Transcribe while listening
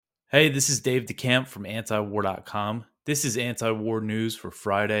Hey, this is Dave DeCamp from antiwar.com. This is anti-war news for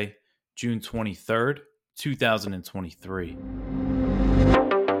Friday, June 23rd, 2023.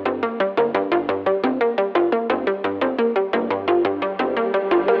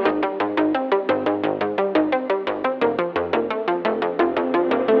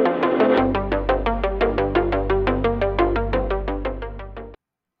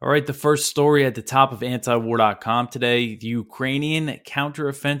 All right, the first story at the top of antiwar.com today, the Ukrainian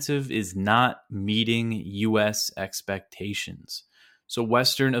counteroffensive is not meeting U.S. expectations. So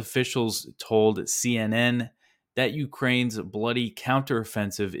Western officials told CNN that Ukraine's bloody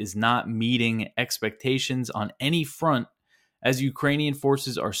counteroffensive is not meeting expectations on any front as Ukrainian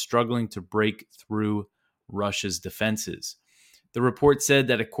forces are struggling to break through Russia's defenses. The report said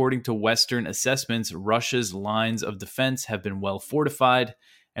that according to Western assessments, Russia's lines of defense have been well fortified,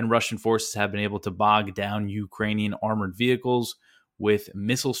 and Russian forces have been able to bog down Ukrainian armored vehicles with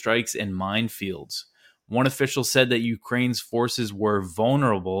missile strikes and minefields. One official said that Ukraine's forces were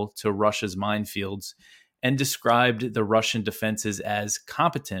vulnerable to Russia's minefields and described the Russian defenses as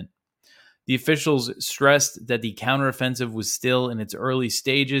competent. The officials stressed that the counteroffensive was still in its early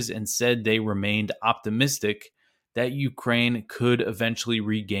stages and said they remained optimistic that Ukraine could eventually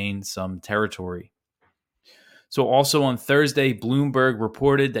regain some territory. So also on Thursday, Bloomberg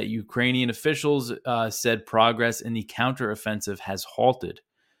reported that Ukrainian officials said progress in the counteroffensive has halted.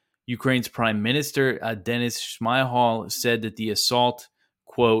 Ukraine's Prime Minister, Denis Shmyhal, said that the assault,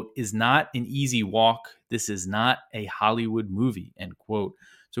 quote, is not an easy walk. This is not a Hollywood movie, end quote.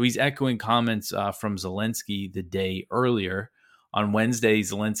 So he's echoing comments from Zelensky the day earlier. On Wednesday,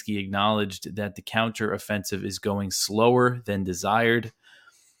 Zelensky acknowledged that the counteroffensive is going slower than desired,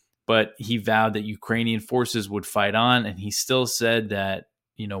 but he vowed that Ukrainian forces would fight on, and he still said that,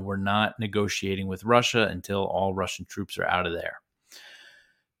 we're not negotiating with Russia until all Russian troops are out of there.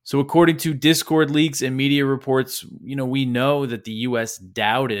 So according to Discord leaks and media reports, we know that the U.S.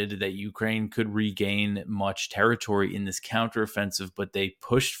 doubted that Ukraine could regain much territory in this counteroffensive, but they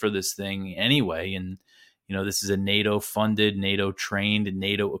pushed for this thing anyway. And, this is a NATO-funded, NATO-trained,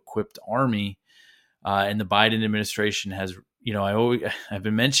 NATO-equipped army. And the Biden administration has, I've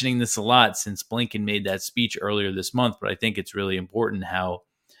been mentioning this a lot since Blinken made that speech earlier this month, but I think it's really important how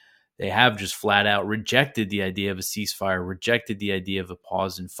they have just flat out rejected the idea of a ceasefire, rejected the idea of a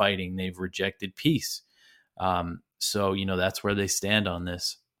pause in fighting. They've rejected peace. So that's where they stand on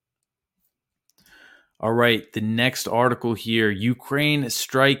this. All right, the next article here, Ukraine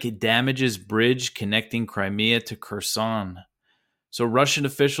strike damages bridge connecting Crimea to Kherson. So Russian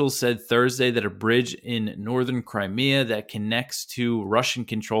officials said Thursday that a bridge in northern Crimea that connects to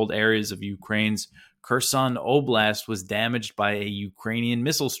Russian-controlled areas of Ukraine's Kherson Oblast was damaged by a Ukrainian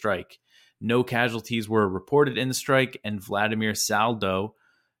missile strike. No casualties were reported in the strike, and Vladimir Saldo,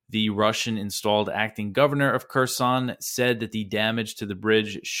 the Russian-installed acting governor of Kherson, said that the damage to the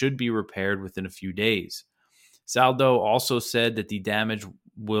bridge should be repaired within a few days. Saldo also said that the damage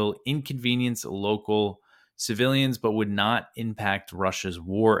will inconvenience local civilians, but would not impact Russia's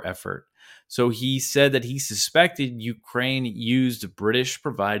war effort. So he said that he suspected Ukraine used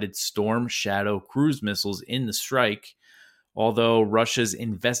British-provided Storm Shadow cruise missiles in the strike, although Russia's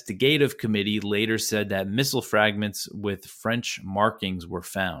investigative committee later said that missile fragments with French markings were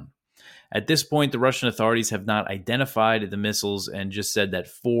found. At this point, the Russian authorities have not identified the missiles and just said that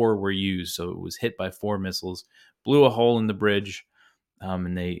 4 were used. So it was hit by 4 missiles, blew a hole in the bridge,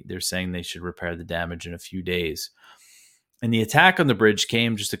 and they're saying they should repair the damage in a few days. And the attack on the bridge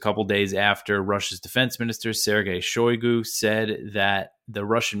came just a couple days after Russia's defense minister, Sergei Shoigu, said that the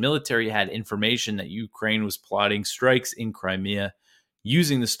Russian military had information that Ukraine was plotting strikes in Crimea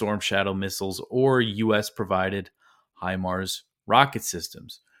using the Storm Shadow missiles or U.S.-provided HIMARS rocket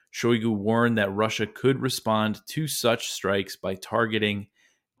systems. Shoigu warned that Russia could respond to such strikes by targeting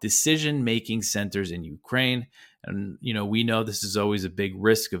decision-making centers in Ukraine. And, we know this is always a big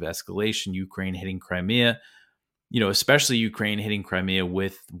risk of escalation, Ukraine hitting Crimea, especially Ukraine hitting Crimea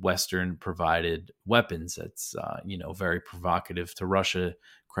with Western-provided weapons. That's, very provocative to Russia.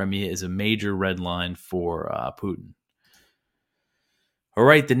 Crimea is a major red line for Putin. All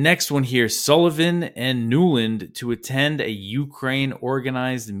right, the next one here, Sullivan and Newland to attend a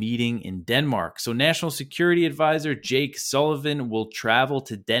Ukraine-organized meeting in Denmark. So National Security Advisor Jake Sullivan will travel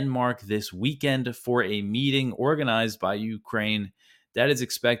to Denmark this weekend for a meeting organized by Ukraine that is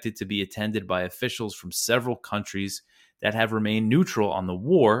expected to be attended by officials from several countries that have remained neutral on the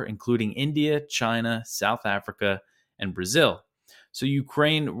war, including India, China, South Africa, and Brazil. So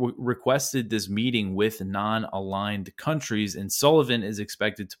Ukraine requested this meeting with non-aligned countries, and Sullivan is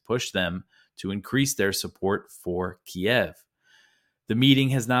expected to push them to increase their support for Kiev. The meeting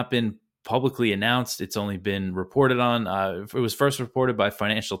has not been publicly announced. It's only been reported on. It was first reported by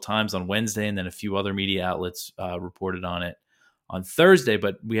Financial Times on Wednesday, and then a few other media outlets reported on it on Thursday.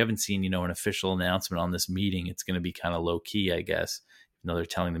 But we haven't seen, an official announcement on this meeting. It's going to be kind of low key, I guess. They're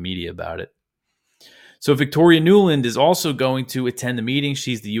telling the media about it. So Victoria Nuland is also going to attend the meeting.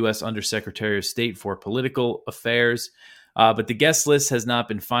 She's the U.S. Undersecretary of State for Political Affairs. But the guest list has not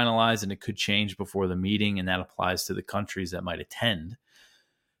been finalized, and it could change before the meeting, and that applies to the countries that might attend.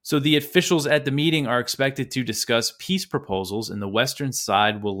 So the officials at the meeting are expected to discuss peace proposals, and the Western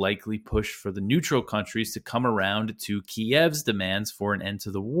side will likely push for the neutral countries to come around to Kiev's demands for an end to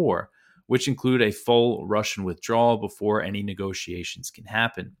the war, which include a full Russian withdrawal before any negotiations can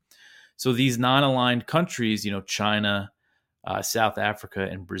happen. So these non-aligned countries, China, South Africa,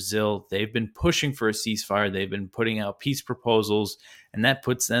 and Brazil, they've been pushing for a ceasefire. They've been putting out peace proposals, and that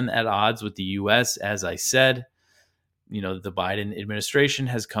puts them at odds with the U.S., as I said. The Biden administration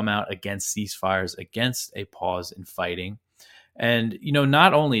has come out against ceasefires, against a pause in fighting. And,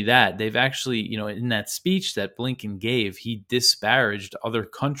 not only that, they've actually, in that speech that Blinken gave, he disparaged other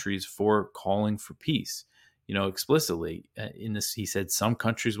countries for calling for peace, explicitly. In this, he said some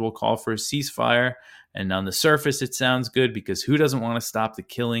countries will call for a ceasefire. And on the surface, it sounds good because who doesn't want to stop the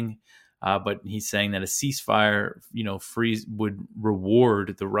killing? But he's saying that a ceasefire, freeze would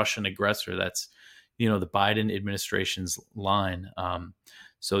reward the Russian aggressor. That's, the Biden administration's line.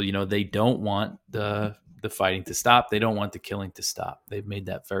 So they don't want the fighting to stop. They don't want the killing to stop. They've made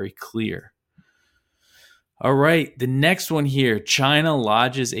that very clear. All right, the next one here, China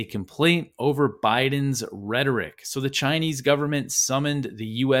lodges a complaint over Biden's rhetoric. So the Chinese government summoned the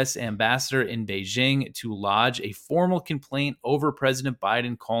U.S. ambassador in Beijing to lodge a formal complaint over President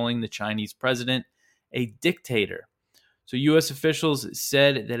Biden calling the Chinese president a dictator. So U.S. officials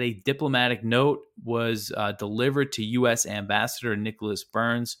said that a diplomatic note was delivered to U.S. Ambassador Nicholas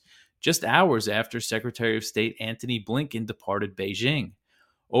Burns just hours after Secretary of State Antony Blinken departed Beijing.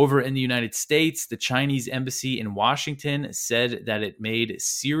 Over in the United States, the Chinese embassy in Washington said that it made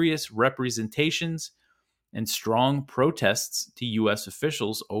serious representations and strong protests to U.S.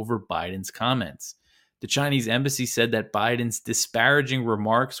 officials over Biden's comments. The Chinese embassy said that Biden's disparaging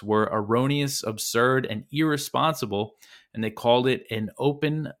remarks were erroneous, absurd, and irresponsible, and they called it an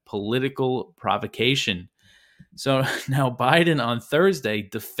open political provocation. So now Biden on Thursday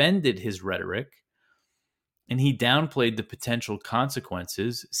defended his rhetoric, and he downplayed the potential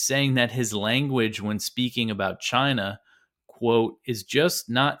consequences, saying that his language when speaking about China, quote, is just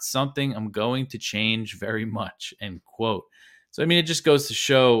not something I'm going to change very much, end quote. So, it just goes to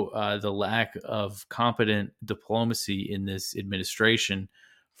show the lack of competent diplomacy in this administration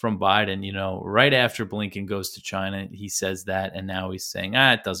from Biden. Right after Blinken goes to China, he says that, and now he's saying,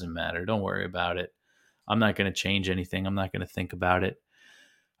 it doesn't matter. Don't worry about it. I'm not going to change anything. I'm not going to think about it.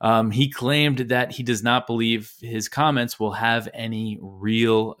 He claimed that he does not believe his comments will have any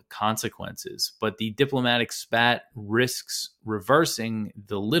real consequences, but the diplomatic spat risks reversing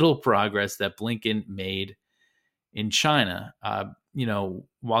the little progress that Blinken made in China.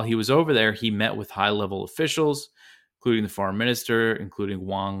 While he was over there, he met with high-level officials, including the foreign minister, including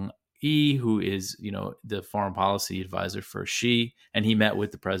Wang Yi, who is, the foreign policy advisor for Xi, and he met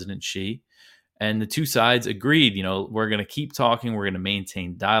with the President Xi. And the two sides agreed, we're going to keep talking. We're going to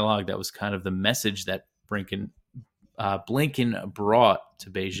maintain dialogue. That was kind of the message that Blinken brought to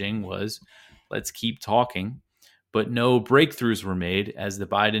Beijing was, let's keep talking. But no breakthroughs were made as the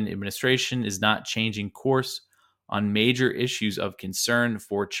Biden administration is not changing course on major issues of concern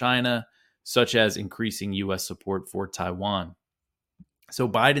for China, such as increasing U.S. support for Taiwan. So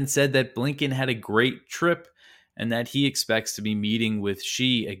Biden said that Blinken had a great trip and that he expects to be meeting with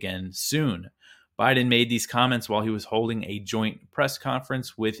Xi again soon. Biden made these comments while he was holding a joint press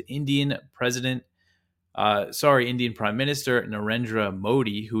conference with Indian Prime Minister Narendra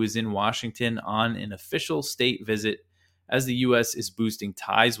Modi, who is in Washington on an official state visit as the U.S. is boosting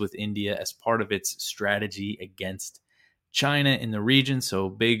ties with India as part of its strategy against China in the region. So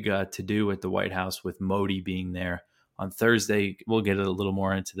big to-do at the White House with Modi being there on Thursday. We'll get a little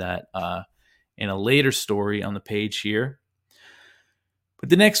more into that in a later story on the page here. But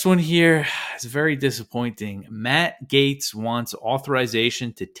the next one here is very disappointing. Matt Gaetz wants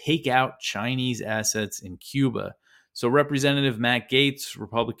authorization to take out Chinese assets in Cuba. So Representative Matt Gaetz,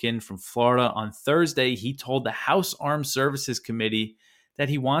 Republican from Florida, on Thursday, he told the House Armed Services Committee that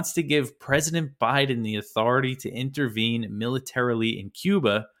he wants to give President Biden the authority to intervene militarily in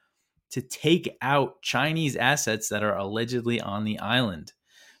Cuba to take out Chinese assets that are allegedly on the island.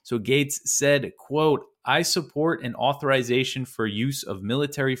 So Gaetz said, quote, I support an authorization for use of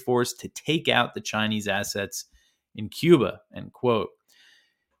military force to take out the Chinese assets in Cuba, end quote.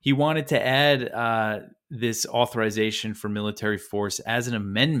 He wanted to add this authorization for military force as an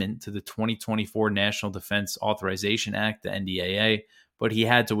amendment to the 2024 National Defense Authorization Act, the NDAA, but he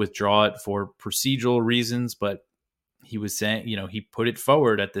had to withdraw it for procedural reasons. But he was saying, he put it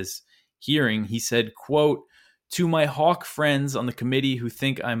forward at this hearing. He said, quote, "To my hawk friends on the committee who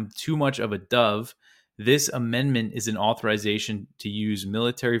think I'm too much of a dove, this amendment is an authorization to use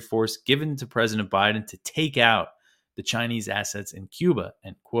military force given to President Biden to take out the Chinese assets in Cuba,"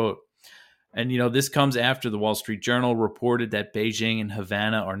 end quote. And, this comes after the Wall Street Journal reported that Beijing and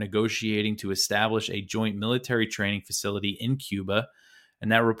Havana are negotiating to establish a joint military training facility in Cuba.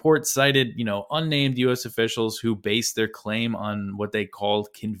 And that report cited, unnamed U.S. officials who based their claim on what they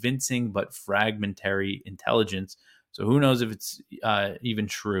called convincing but fragmentary intelligence. So who knows if it's even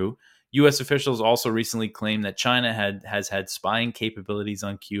true. U.S. officials also recently claimed that China has had spying capabilities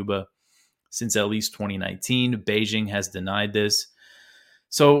on Cuba since at least 2019. Beijing has denied this.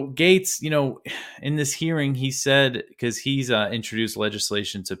 So Gates, in this hearing, he said, because he's introduced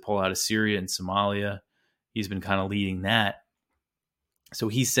legislation to pull out of Syria and Somalia, he's been kind of leading that. So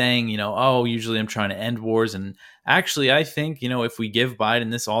he's saying, usually I'm trying to end wars. And actually, I think, if we give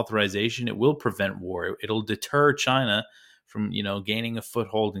Biden this authorization, it will prevent war. It'll deter China from, gaining a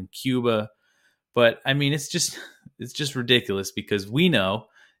foothold in Cuba. But I mean, it's just ridiculous, because we know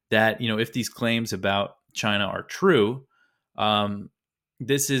that, if these claims about China are true,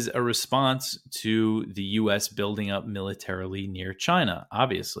 this is a response to the U.S. building up militarily near China,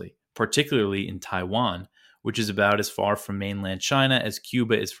 obviously, particularly in Taiwan, which is about as far from mainland China as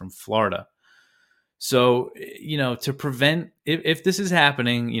Cuba is from Florida. So, to prevent, if this is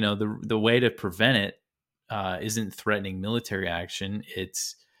happening, the way to prevent it isn't threatening military action.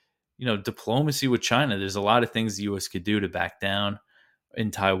 It's, diplomacy with China. There's a lot of things the U.S. could do to back down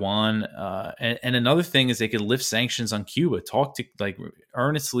in Taiwan. And another thing is they could lift sanctions on Cuba,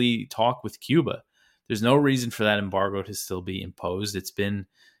 earnestly talk with Cuba. There's no reason for that embargo to still be imposed. It's been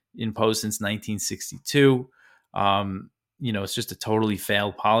imposed since 1962. It's just a totally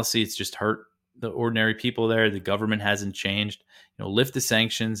failed policy. It's just hurt the ordinary people there. The government hasn't changed. Lift the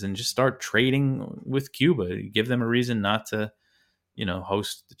sanctions and just start trading with Cuba. Give them a reason not to,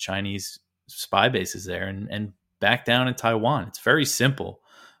 host the Chinese spy bases there, and back down in Taiwan. It's very simple.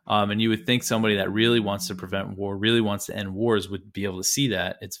 And you would think somebody that really wants to prevent war, really wants to end wars, would be able to see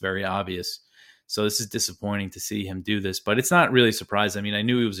that. It's very obvious. So this is disappointing to see him do this, but it's not really surprising. I mean, I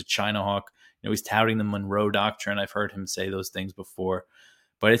knew he was a China hawk. He's touting the Monroe Doctrine. I've heard him say those things before,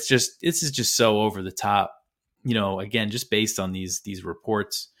 but this is just so over the top, again, just based on these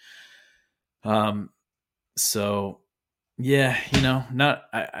reports. So yeah,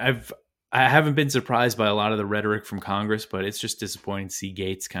 I haven't been surprised by a lot of the rhetoric from Congress, but it's just disappointing to see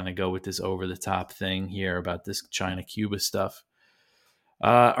Gates kind of go with this over the top thing here about this China-Cuba stuff.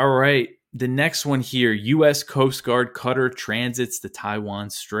 All right. The next one here, U.S. Coast Guard cutter transits the Taiwan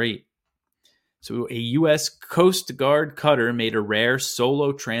Strait. So a U.S. Coast Guard cutter made a rare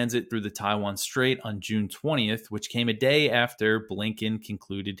solo transit through the Taiwan Strait on June 20th, which came a day after Blinken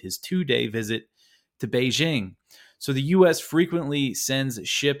concluded his 2-day visit to Beijing. So the U.S. frequently sends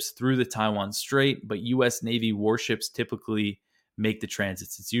ships through the Taiwan Strait, but U.S. Navy warships typically make the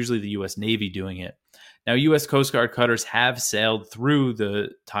transits. It's usually the U.S. Navy doing it. Now, U.S. Coast Guard cutters have sailed through the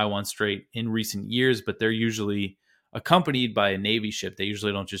Taiwan Strait in recent years, but they're usually accompanied by a Navy ship. They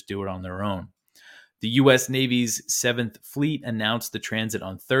usually don't just do it on their own. The U.S. Navy's 7th Fleet announced the transit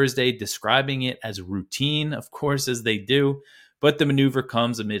on Thursday, describing it as routine, of course, as they do. But the maneuver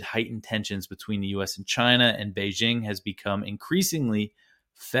comes amid heightened tensions between the U.S. and China, and Beijing has become increasingly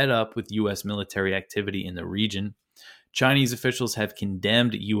fed up with U.S. military activity in the region. Chinese officials have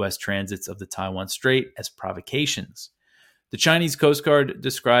condemned U.S. transits of the Taiwan Strait as provocations. The Chinese Coast Guard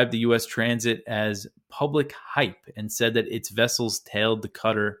described the U.S. transit as public hype and said that its vessels tailed the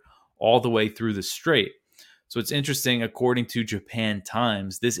cutter all the way through the strait. So it's interesting, according to Japan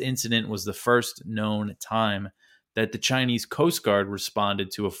Times, this incident was the first known time that the Chinese Coast Guard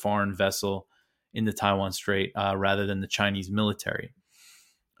responded to a foreign vessel in the Taiwan Strait rather than the Chinese military,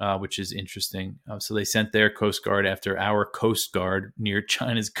 which is interesting. So they sent their Coast Guard after our Coast Guard near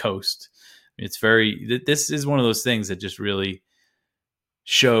China's coast. It's this is one of those things that just really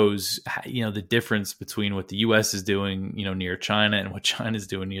shows, the difference between what the U.S. is doing, near China and what China is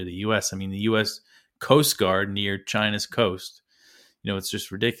doing near the U.S. I mean, the U.S. Coast Guard near China's coast, it's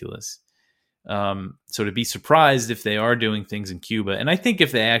just ridiculous. So to be surprised if they are doing things in Cuba, and I think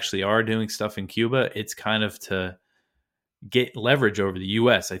if they actually are doing stuff in Cuba, it's kind of to get leverage over the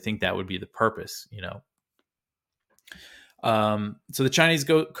U.S. I think that would be the purpose, So the Chinese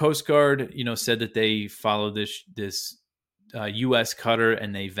Coast Guard, said that they follow this U.S. cutter,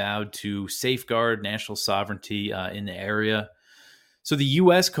 and they vowed to safeguard national sovereignty in the area. So the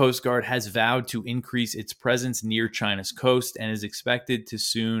U.S. Coast Guard has vowed to increase its presence near China's coast and is expected to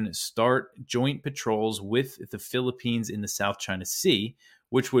soon start joint patrols with the Philippines in the South China Sea,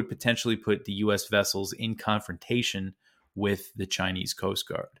 which would potentially put the U.S. vessels in confrontation with the Chinese Coast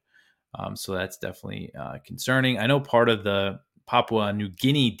Guard. So that's definitely concerning. I know part of the Papua New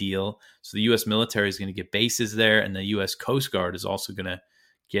Guinea deal, so the U.S. military is going to get bases there, and the U.S. Coast Guard is also going to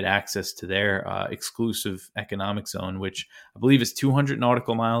get access to their exclusive economic zone, which I believe is 200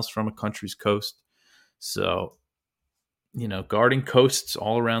 nautical miles from a country's coast. So, guarding coasts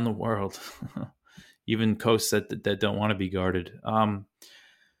all around the world, even coasts that don't want to be guarded. All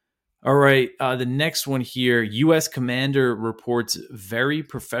right, the next one here, U.S. commander reports very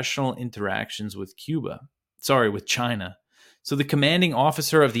professional interactions with China. So the commanding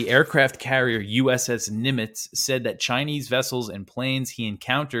officer of the aircraft carrier USS Nimitz said that Chinese vessels and planes he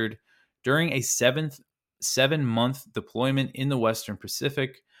encountered during a 7-month deployment in the Western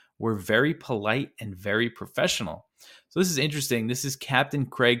Pacific were very polite and very professional. So this is interesting. This is Captain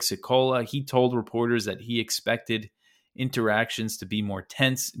Craig Sikola. He told reporters that he expected interactions to be more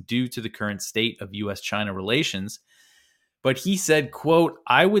tense due to the current state of U.S.-China relations. But he said, quote,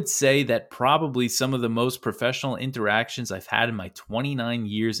 "I would say that probably some of the most professional interactions I've had in my 29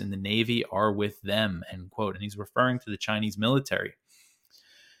 years in the Navy are with them," end quote. And he's referring to the Chinese military.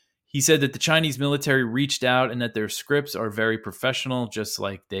 He said that the Chinese military reached out and that their scripts are very professional, just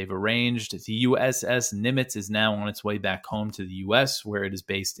like they've arranged. The USS Nimitz is now on its way back home to the U.S., where it is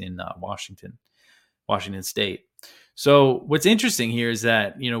based in Washington State. So what's interesting here is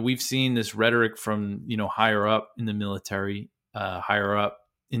that, we've seen this rhetoric from, higher up in the military, higher up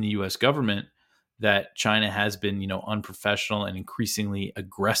in the U.S. government, that China has been, unprofessional and increasingly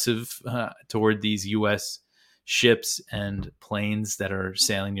aggressive toward these U.S. ships and planes that are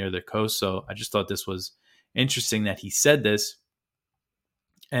sailing near their coast. So I just thought this was interesting that he said this.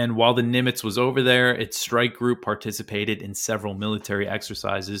 And while the Nimitz was over there, its strike group participated in several military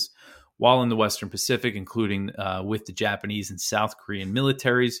exercises while in the Western Pacific, including with the Japanese and South Korean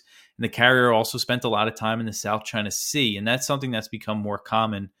militaries. And the carrier also spent a lot of time in the South China Sea. And that's something that's become more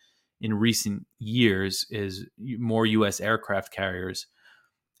common in recent years, is more U.S. aircraft carriers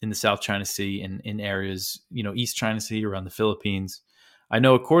in the South China Sea and in areas, East China Sea around the Philippines. I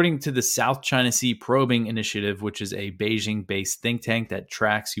know according to the South China Sea Probing Initiative, which is a Beijing-based think tank that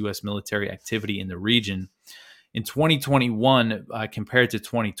tracks U.S. military activity in the region, in 2021, compared to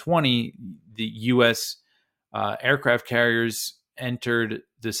 2020, the U.S. Aircraft carriers entered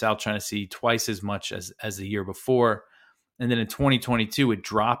the South China Sea twice as much as the year before. And then in 2022, it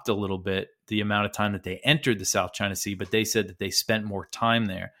dropped a little bit, the amount of time that they entered the South China Sea, but they said that they spent more time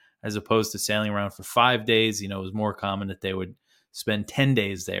there as opposed to sailing around for 5 days. It was more common that they would spend 10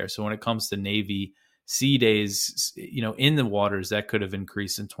 days there. So when it comes to Navy sea days, in the waters, that could have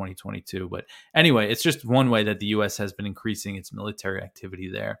increased in 2022. But anyway, it's just one way that the U.S. has been increasing its military activity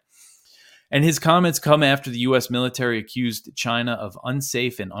there. And his comments come after the U.S. military accused China of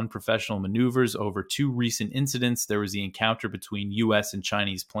unsafe and unprofessional maneuvers over 2 recent incidents. There was the encounter between U.S. and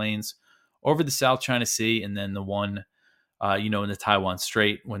Chinese planes over the South China Sea, and then the one in the Taiwan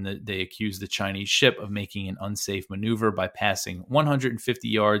Strait, when they accused the Chinese ship of making an unsafe maneuver by passing 150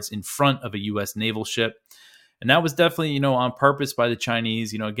 yards in front of a U.S. naval ship. And that was definitely, on purpose by the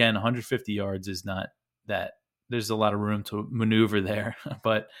Chinese. Again, 150 yards is not that. There's a lot of room to maneuver there.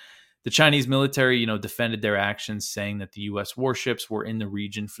 But the Chinese military, defended their actions, saying that the U.S. warships were in the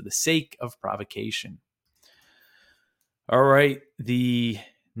region for the sake of provocation. All right, the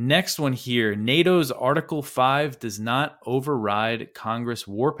next one here, NATO's Article 5 does not override Congress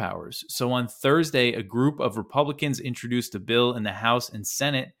war powers. So on Thursday, a group of Republicans introduced a bill in the House and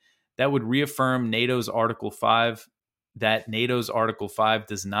Senate that would reaffirm NATO's Article 5, that NATO's Article 5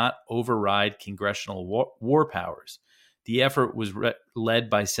 does not override congressional war powers. The effort was led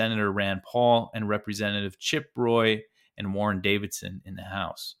by Senator Rand Paul and Representative Chip Roy and Warren Davidson in the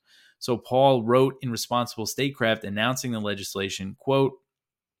House. So Paul wrote in Responsible Statecraft announcing the legislation, quote,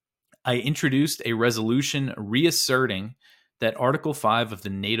 "I introduced a resolution reasserting that Article 5 of the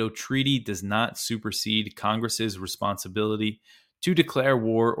NATO Treaty does not supersede Congress's responsibility to declare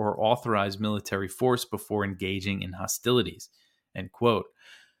war or authorize military force before engaging in hostilities," end quote.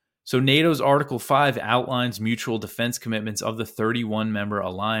 So NATO's Article 5 outlines mutual defense commitments of the 31-member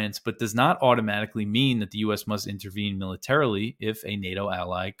alliance, but does not automatically mean that the U.S. must intervene militarily if a NATO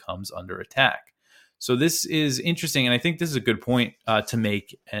ally comes under attack. So this is interesting, and I think this is a good point to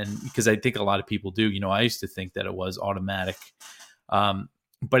make, and because I think a lot of people do. I used to think that it was automatic,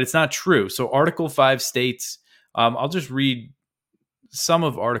 but it's not true. So Article 5 states, I'll just read some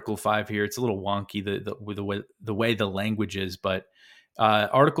of Article 5 here. It's a little wonky the way the language is, but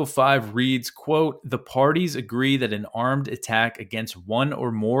Article 5 reads, quote, "The parties agree that an armed attack against one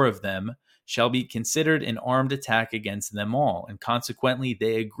or more of them shall be considered an armed attack against them all, and consequently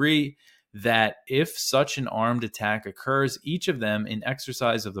they agree that if such an armed attack occurs, each of them, in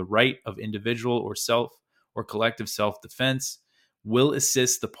exercise of the right of individual or collective self-defense, will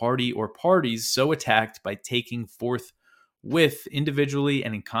assist the party or parties so attacked by taking forth with individually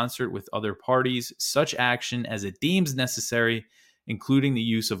and in concert with other parties such action as it deems necessary, including the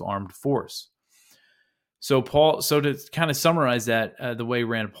use of armed force." So to kind of summarize that, the way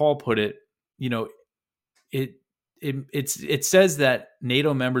Rand Paul put it, it says that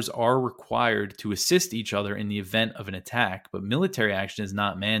NATO members are required to assist each other in the event of an attack, but military action is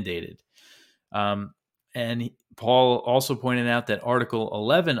not mandated. And Paul also pointed out that Article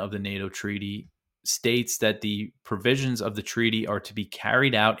 11 of the NATO treaty states that the provisions of the treaty are to be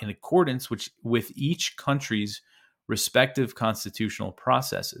carried out in accordance with each country's respective constitutional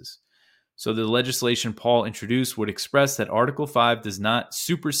processes. So the legislation Paul introduced would express that Article 5 does not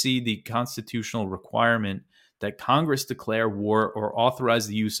supersede the constitutional requirement that Congress declare war or authorize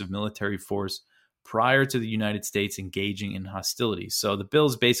the use of military force prior to the United States engaging in hostilities. So the bill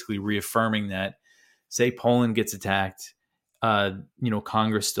is basically reaffirming that, say Poland gets attacked,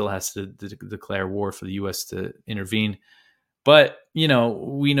 Congress still has to declare war for the U.S. to intervene. But, we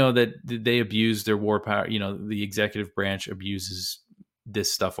know that they abuse their war power. The executive branch abuses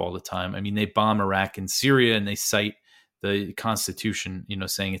this stuff all the time. I mean, they bomb Iraq and Syria and they cite the Constitution,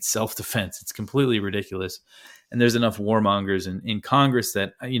 saying it's self-defense. It's completely ridiculous. And there's enough warmongers in Congress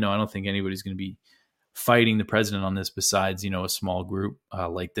that, I don't think anybody's going to be fighting the president on this besides, a small group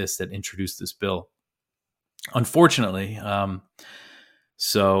like this that introduced this bill. Unfortunately,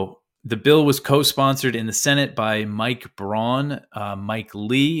 so the bill was co-sponsored in the Senate by Mike Braun, Mike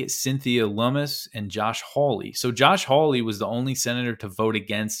Lee, Cynthia Lummis, and Josh Hawley. So Josh Hawley was the only senator to vote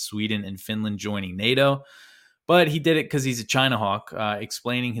against Sweden and Finland joining NATO, but he did it because he's a China hawk.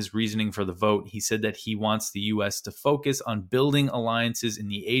 Explaining his reasoning for the vote, he said that he wants the U.S. to focus on building alliances in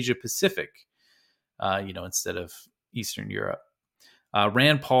the Asia-Pacific, instead of Eastern Europe.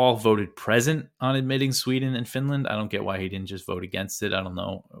 Rand Paul voted present on admitting Sweden and Finland. I don't get why he didn't just vote against it. I don't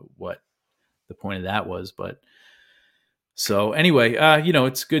know what the point of that was, but so anyway,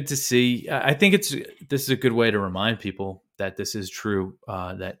 it's good to see. I think this is a good way to remind people that this is true,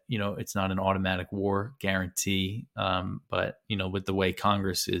 that, it's not an automatic war guarantee. But, with the way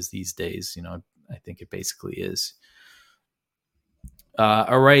Congress is these days, I think it basically is.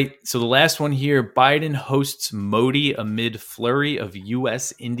 All right. So the last one here, Biden hosts Modi amid flurry of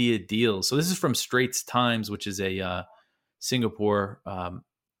U.S.-India deals. So this is from Straits Times, which is a Singapore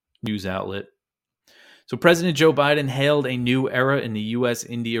news outlet. So President Joe Biden hailed a new era in the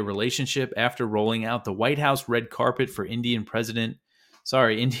U.S.-India relationship after rolling out the White House red carpet for Indian Prime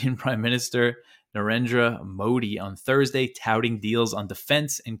Minister Narendra Modi on Thursday, touting deals on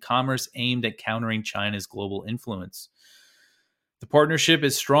defense and commerce aimed at countering China's global influence. The partnership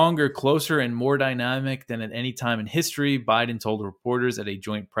is stronger, closer, and more dynamic than at any time in history, Biden told reporters at a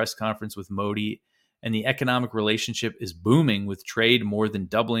joint press conference with Modi, and the economic relationship is booming, with trade more than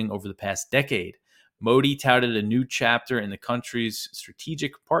doubling over the past decade. Modi touted a new chapter in the country's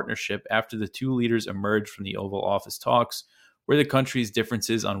strategic partnership after the two leaders emerged from the Oval Office talks, where the country's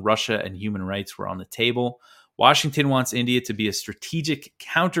differences on Russia and human rights were on the table. Washington wants India to be a strategic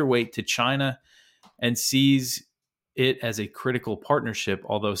counterweight to China and sees it as a critical partnership,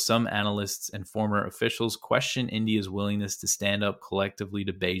 although some analysts and former officials question India's willingness to stand up collectively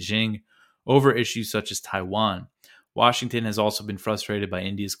to Beijing over issues such as Taiwan. Washington has also been frustrated by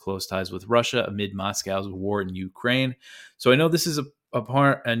India's close ties with Russia amid Moscow's war in Ukraine. So I know this is a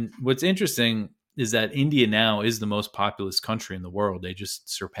part, and what's interesting is that India now is the most populous country in the world. They just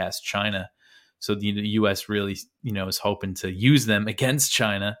surpassed China. So the U.S. really, is hoping to use them against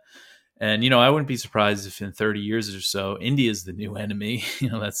China. And, I wouldn't be surprised if in 30 years or so, India is the new enemy.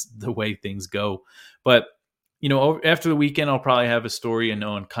 That's the way things go. But, after the weekend, I'll probably have a story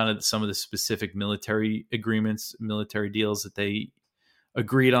on kind of some of the specific military agreements, military deals that they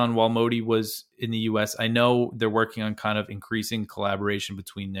agreed on while Modi was in the U.S. I know they're working on kind of increasing collaboration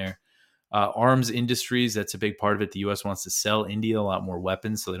between their arms industries. That's a big part of it. The U.S. wants to sell India a lot more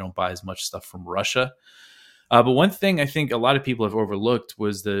weapons so they don't buy as much stuff from Russia. But one thing I think a lot of people have overlooked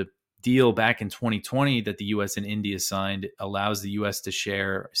was the deal back in 2020 that the U.S. and India signed allows the U.S. to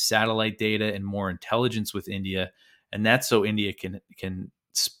share satellite data and more intelligence with India, and that's so India can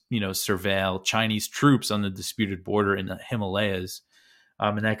surveil Chinese troops on the disputed border in the Himalayas.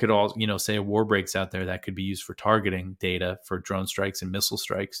 And that could all, say a war breaks out there, that could be used for targeting data for drone strikes and missile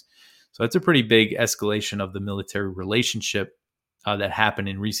strikes. So that's a pretty big escalation of the military relationship that happened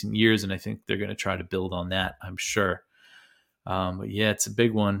in recent years. And I think they're going to try to build on that, I'm sure. But yeah, it's a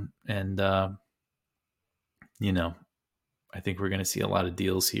big one. And, I think we're going to see a lot of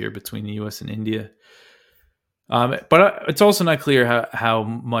deals here between the U.S. and India. But it's also not clear how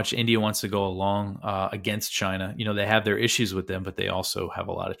much India wants to go along against China. They have their issues with them, but they also have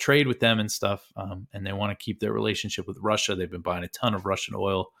a lot of trade with them and stuff. And they want to keep their relationship with Russia. They've been buying a ton of Russian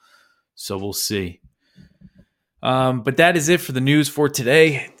oil. So we'll see. But that is it for the news for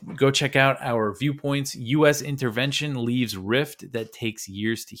today. Go check out our viewpoints. U.S. intervention leaves rift that takes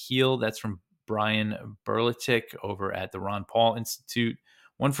years to heal. That's from Brian Berlitic over at the Ron Paul Institute.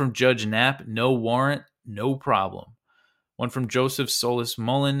 One from Judge Knapp, no warrant, no problem. One from Joseph Solis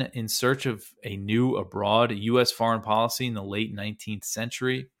Mullen, in search of a new abroad U.S. foreign policy in the late 19th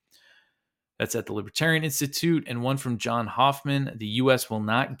century. That's at the Libertarian Institute. And one from John Hoffman, the U.S. will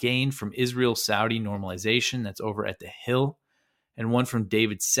not gain from Israel-Saudi normalization. That's over at The Hill. And one from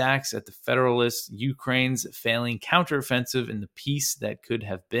David Sachs at the Federalist, Ukraine's failing counteroffensive in the peace that could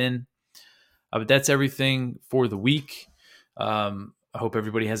have been. But that's everything for the week. I hope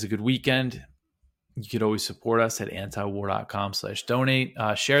everybody has a good weekend. You could always support us at antiwar.com/donate.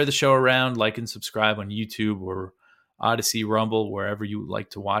 Share the show around, like and subscribe on YouTube or Odyssey, Rumble, wherever you like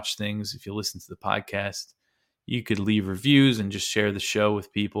to watch things. If you listen to the podcast, you could leave reviews and just share the show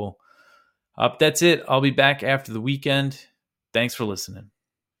with people. That's it. I'll be back after the weekend. Thanks for listening.